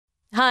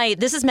Hi,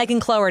 this is Megan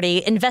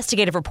Cloherty,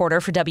 investigative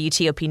reporter for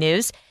WTOP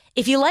News.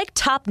 If you like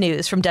top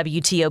news from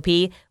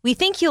WTOP, we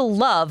think you'll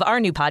love our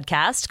new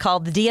podcast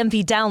called The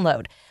DMV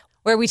Download,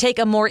 where we take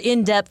a more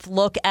in-depth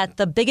look at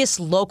the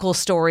biggest local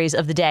stories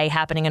of the day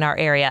happening in our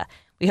area.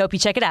 We hope you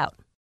check it out.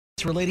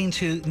 It's relating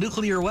to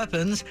nuclear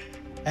weapons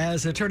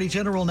as Attorney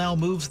General now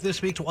moves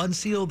this week to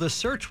unseal the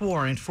search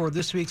warrant for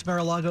this week's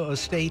Mar-a-Lago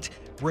estate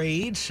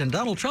raids. And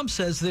Donald Trump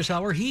says this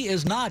hour he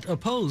is not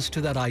opposed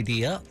to that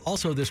idea.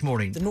 Also this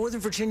morning, the Northern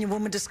Virginia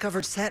woman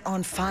discovered set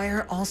on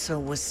fire also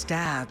was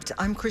stabbed.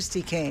 I'm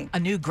Christy King. A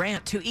new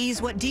grant to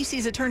ease what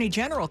D.C.'s Attorney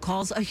General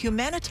calls a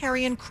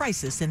humanitarian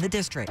crisis in the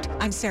district.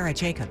 I'm Sarah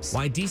Jacobs.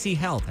 Why D.C.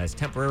 Health has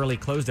temporarily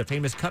closed a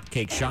famous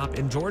cupcake shop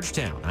in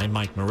Georgetown. I'm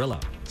Mike Murillo.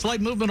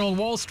 Slight movement on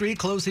Wall Street,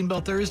 closing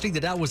bell Thursday.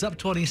 The Dow was up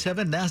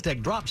 27,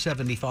 NASDAQ dropped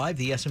 75,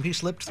 the S&P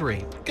slipped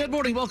 3. Good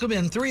morning, welcome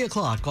in 3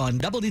 o'clock on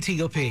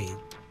WTOP.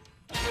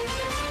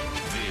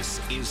 This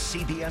is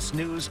CBS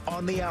News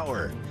on the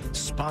Hour,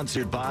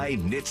 sponsored by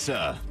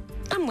NHTSA.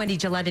 I'm Wendy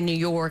Gillette in New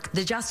York.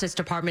 The Justice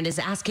Department is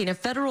asking a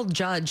federal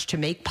judge to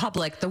make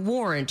public the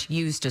warrant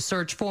used to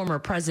search former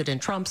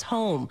President Trump's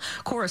home.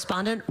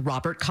 Correspondent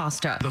Robert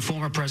Costa. The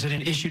former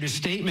president issued a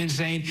statement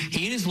saying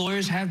he and his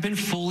lawyers have been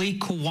fully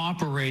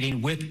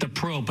cooperating with the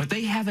probe, but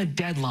they have a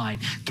deadline,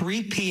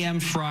 3 p.m.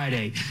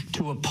 Friday,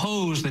 to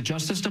oppose the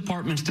Justice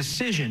Department's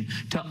decision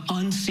to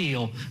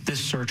unseal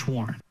this search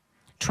warrant.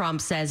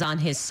 Trump says on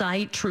his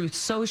site, Truth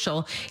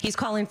Social, he's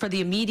calling for the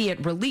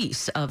immediate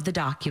release of the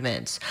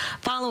documents.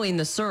 Following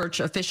the search,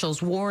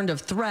 officials warned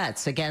of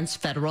threats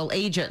against federal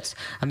agents.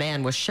 A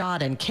man was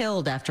shot and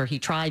killed after he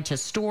tried to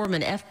storm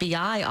an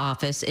FBI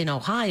office in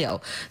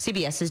Ohio.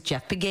 CBS's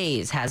Jeff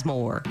Pegues has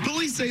more.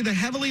 Police say the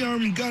heavily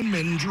armed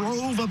gunman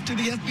drove up to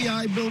the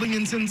FBI building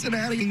in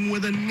Cincinnati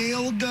with a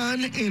nail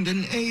gun and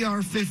an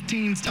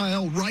AR-15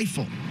 style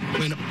rifle.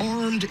 When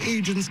armed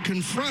agents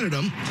confronted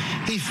him,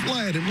 he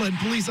fled and led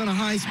police on a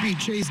high-speed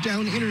chase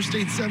down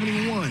Interstate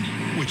 71,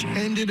 which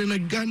ended in a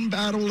gun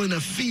battle in a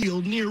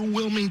field near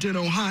Wilmington,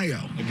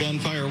 Ohio. A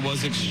gunfire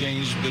was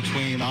exchanged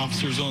between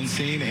officers on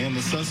scene and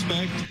the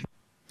suspect.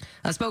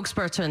 A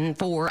spokesperson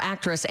for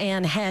actress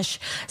Anne Heche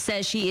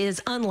says she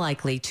is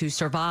unlikely to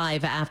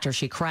survive after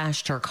she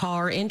crashed her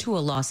car into a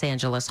Los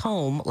Angeles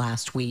home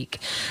last week.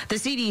 The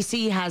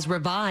CDC has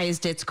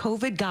revised its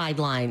COVID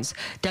guidelines.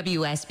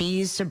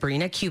 WSB's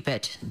Sabrina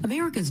Cupit.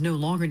 Americans no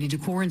longer need to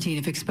quarantine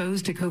if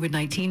exposed to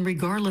COVID-19,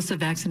 regardless of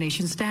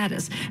vaccination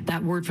status.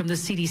 That word from the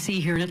CDC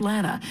here in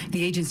Atlanta.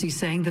 The agency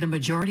saying that a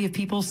majority of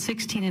people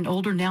 16 and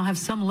older now have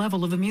some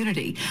level of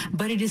immunity.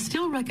 But it is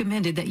still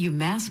recommended that you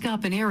mask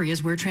up in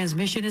areas where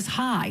transmission is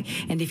high.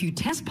 And if you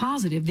test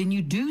positive, then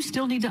you do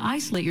still need to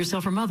isolate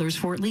yourself from others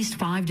for at least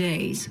 5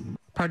 days.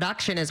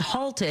 Production is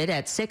halted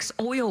at 6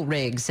 oil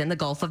rigs in the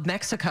Gulf of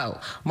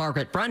Mexico.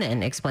 Margaret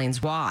Brennan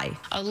explains why.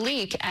 A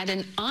leak at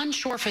an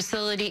onshore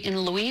facility in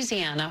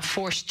Louisiana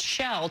forced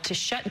Shell to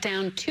shut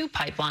down 2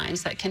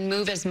 pipelines that can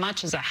move as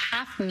much as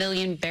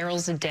 500,000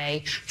 barrels a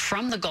day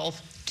from the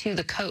Gulf to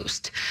the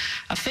coast.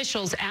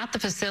 Officials at the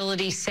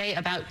facility say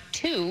about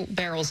 2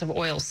 barrels of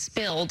oil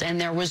spilled and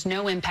there was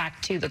no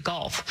impact to the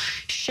Gulf.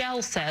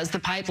 Shell says the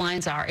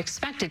pipelines are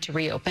expected to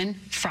reopen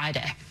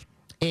Friday.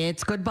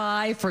 It's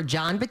goodbye for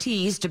Jon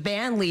Batiste,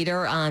 band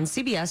leader on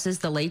CBS's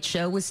The Late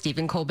Show with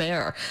Stephen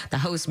Colbert. The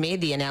host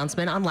made the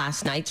announcement on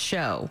last night's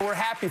show. We're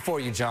happy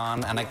for you,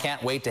 Jon, and I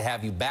can't wait to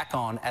have you back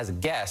on as a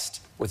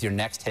guest with your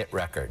next hit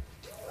record.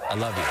 I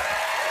love you.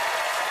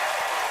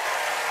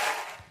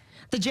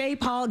 The J.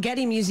 Paul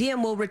Getty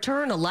Museum will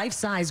return a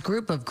life-size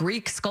group of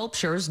Greek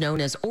sculptures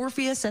known as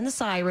Orpheus and the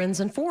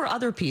Sirens and 4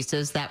 other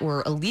pieces that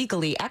were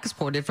illegally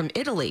exported from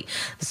Italy.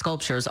 The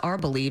sculptures are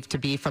believed to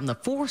be from the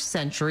 4th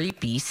century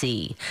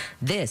BC.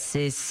 This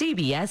is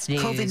CBS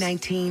News.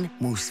 COVID-19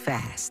 moves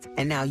fast,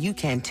 and now you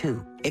can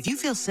too. If you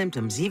feel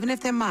symptoms, even if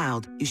they're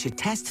mild, you should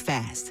test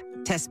fast.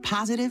 Test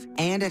positive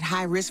and at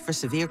high risk for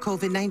severe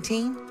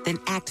COVID-19? Then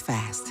act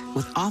fast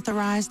with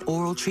authorized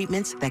oral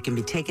treatments that can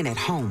be taken at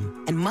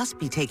home and must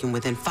be taken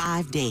within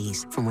 5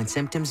 days from when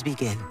symptoms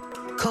begin.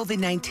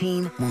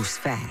 COVID-19 moves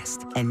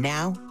fast, and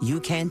now you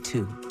can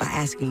too by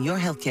asking your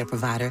healthcare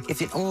provider if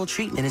an oral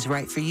treatment is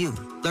right for you.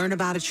 Learn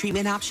about a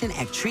treatment option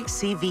at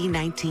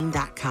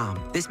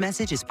treatcv19.com. This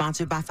message is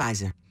sponsored by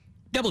Pfizer.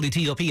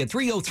 WTOP at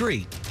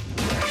 3:03.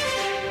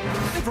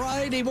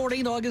 Friday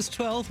morning, August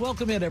 12th.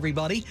 Welcome in,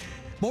 everybody.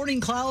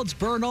 Morning clouds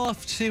burn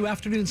off to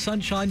afternoon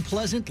sunshine,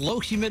 pleasant, low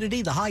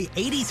humidity, the high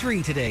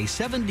 83 today,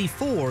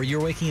 74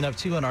 you're waking up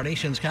to in our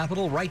nation's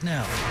capital right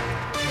now.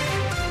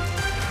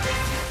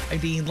 I'm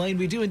Dean Lane.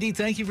 We do indeed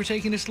thank you for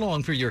taking us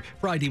along for your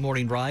Friday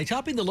morning ride.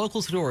 Topping the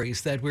local stories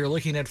that we're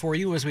looking at for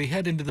you as we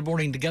head into the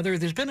morning together,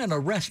 there's been an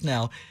arrest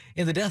now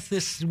in the death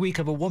this week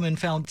of a woman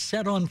found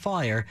set on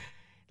fire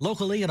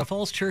locally in a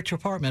Falls Church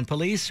apartment.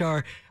 Police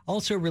are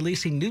also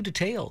releasing new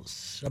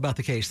details about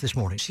the case this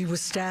morning. She was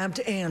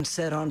stabbed and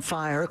set on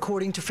fire.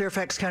 According to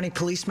Fairfax County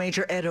Police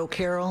Major Ed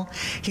O'Carroll,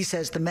 he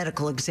says the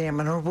medical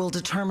examiner will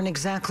determine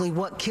exactly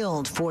what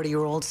killed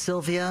 40-year-old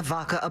Sylvia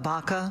Vaca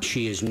Abaca.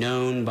 She is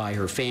known by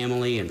her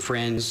family and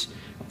friends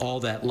all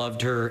that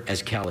loved her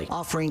as Kelly.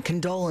 Offering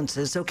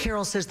condolences,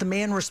 O'Carroll says the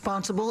man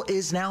responsible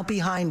is now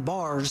behind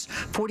bars.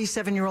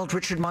 47-year-old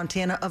Richard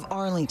Montana of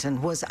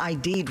Arlington was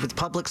ID'd with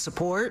public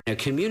support. A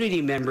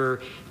community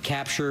member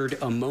captured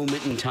a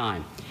moment in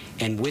time,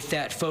 and with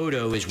that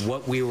photo is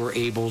what we were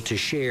able to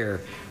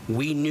share.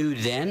 We knew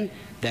then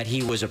that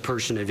he was a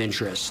person of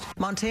interest.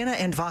 Montana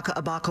and Vaca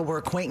Abaca were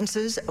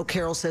acquaintances.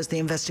 O'Carroll says the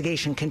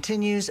investigation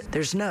continues.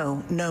 There's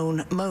no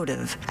known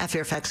motive. At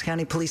Fairfax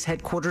County Police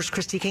Headquarters,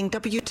 Christy King,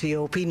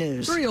 WTOP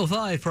News.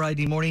 3:05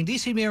 Friday morning.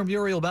 D.C. Mayor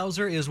Muriel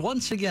Bowser is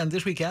once again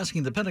this week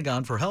asking the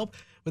Pentagon for help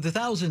with the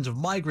thousands of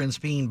migrants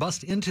being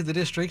bussed into the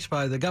districts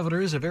by the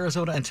governors of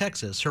Arizona and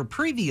Texas. Her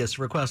previous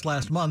request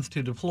last month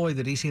to deploy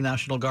the D.C.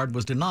 National Guard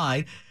was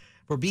denied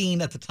for being,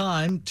 at the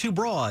time, too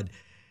broad.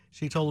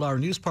 She told our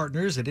news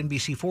partners at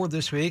NBC4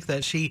 this week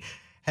that she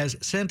has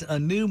sent a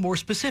new, more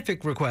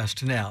specific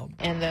request now.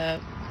 And the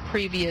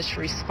previous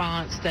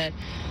response that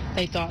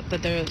they thought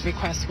that the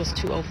request was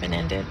too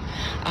open-ended.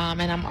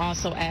 And I'm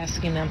also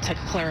asking them to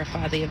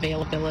clarify the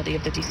availability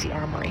of the D.C.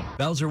 Armory.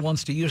 Bowser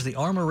wants to use the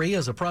Armory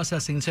as a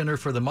processing center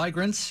for the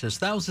migrants, as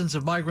thousands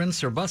of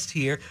migrants are bussed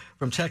here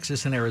from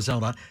Texas and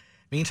Arizona.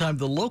 Meantime,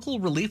 the local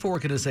relief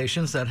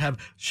organizations that have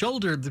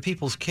shouldered the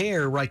people's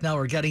care right now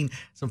are getting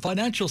some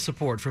financial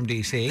support from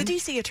D.C. The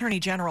D.C. Attorney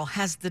General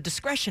has the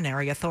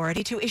discretionary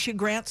authority to issue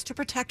grants to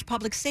protect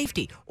public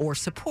safety or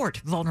support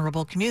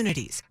vulnerable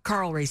communities.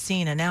 Carl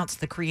Racine announced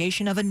the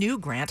creation of a new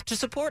grant to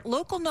support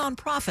local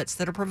nonprofits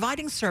that are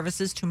providing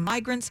services to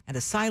migrants and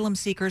asylum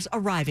seekers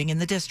arriving in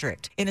the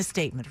district. In a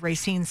statement,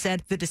 Racine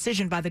said the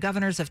decision by the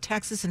governors of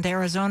Texas and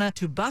Arizona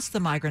to bus the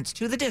migrants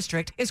to the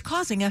district is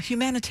causing a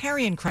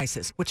humanitarian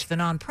crisis, which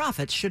the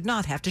nonprofits should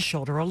not have to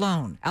shoulder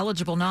alone.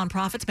 Eligible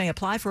nonprofits may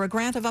apply for a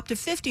grant of up to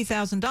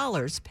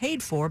 $50,000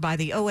 paid for by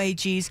the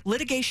OAG's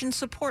Litigation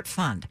Support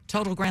Fund.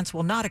 Total grants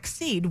will not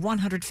exceed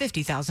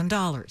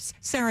 $150,000.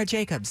 Sarah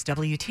Jacobs,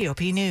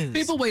 WTOP News.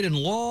 People wait in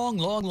long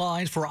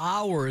lines for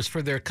hours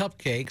for their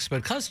cupcakes,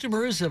 but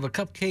customers of a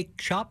cupcake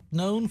shop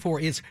known for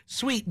its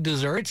sweet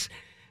desserts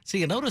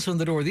see a notice on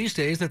the door these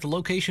days that the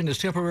location is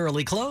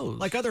temporarily closed.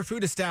 Like other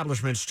food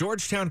establishments,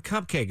 Georgetown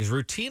Cupcake is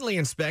routinely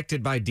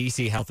inspected by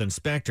D.C. health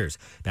inspectors.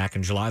 Back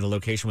in July, the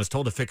location was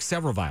told to fix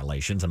several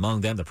violations,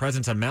 among them the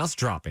presence of mouse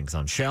droppings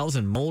on shelves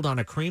and mold on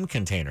a cream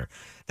container.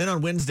 Then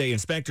on Wednesday,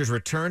 inspectors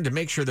returned to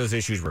make sure those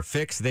issues were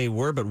fixed. They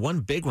were, but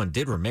one big one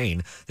did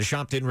remain. The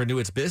shop didn't renew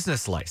its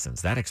business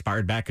license. That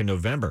expired back in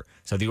November,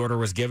 so the order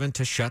was given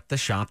to shut the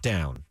shop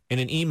down. In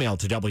an email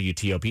to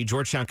WTOP,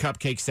 Georgetown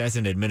Cupcake says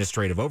an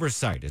administrative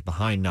oversight is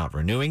behind not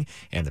renewing,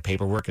 and the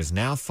paperwork is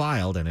now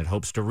filed, and it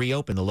hopes to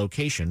reopen the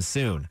location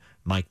soon.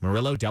 Mike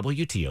Murillo,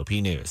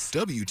 WTOP News.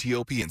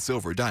 WTOP and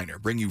Silver Diner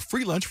bring you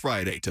Free Lunch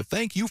Friday to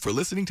thank you for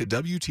listening to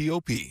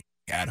WTOP.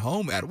 At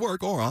home, at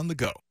work, or on the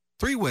go.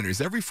 3 winners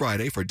every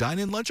Friday for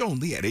dine-in lunch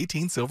only at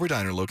 18 Silver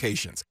Diner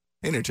locations.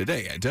 Enter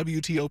today at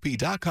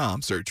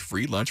WTOP.com. Search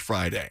Free Lunch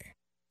Friday.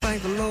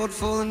 Thank the Lord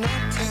for the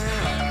night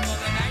time.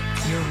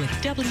 You're with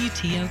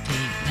WTOP,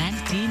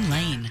 Vandine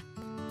Lane.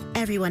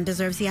 Everyone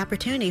deserves the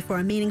opportunity for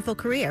a meaningful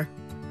career.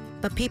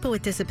 But people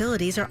with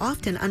disabilities are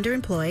often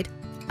underemployed,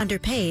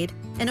 underpaid,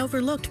 and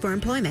overlooked for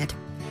employment.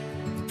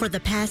 For the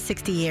past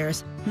 60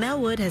 years, Mel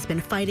Wood has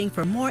been fighting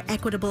for more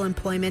equitable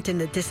employment in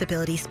the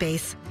disability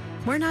space.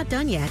 We're not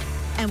done yet,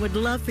 and would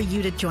love for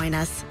you to join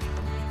us.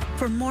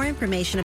 For more information